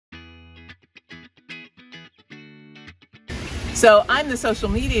So I'm the social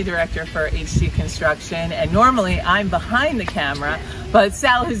media director for HT Construction, and normally I'm behind the camera, but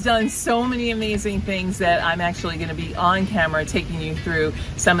Sal has done so many amazing things that I'm actually going to be on camera taking you through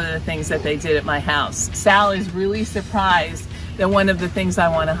some of the things that they did at my house. Sal is really surprised that one of the things I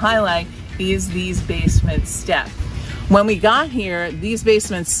want to highlight is these basement steps. When we got here, these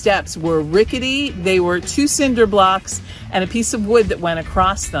basement steps were rickety. They were 2 cinder blocks and a piece of wood that went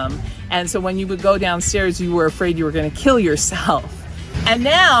across them. And so when you would go downstairs, you were afraid you were going to kill yourself. And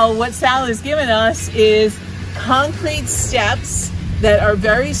now what Sal has given us is concrete steps that are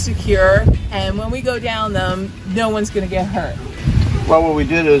very secure. And when we go down them, no one's going to get hurt. Well, what we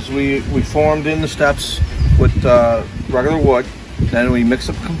did is we formed in the steps with regular wood. Then we mixed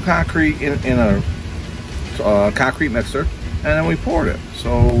up some concrete in a concrete mixer, and then we poured it.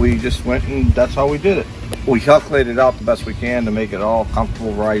 So we just went, and that's how we did it. We calculated out the best we can to make it all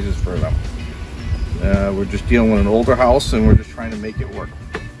comfortable rises for them. We're just dealing with an older house, and we're just trying to make it work.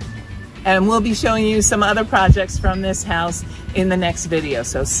 And we'll be showing you some other projects from this house in the next video,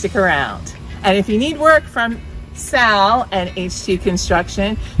 so stick around. And if you need work from Sal and HT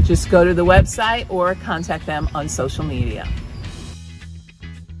Construction, just go to the website or contact them on social media.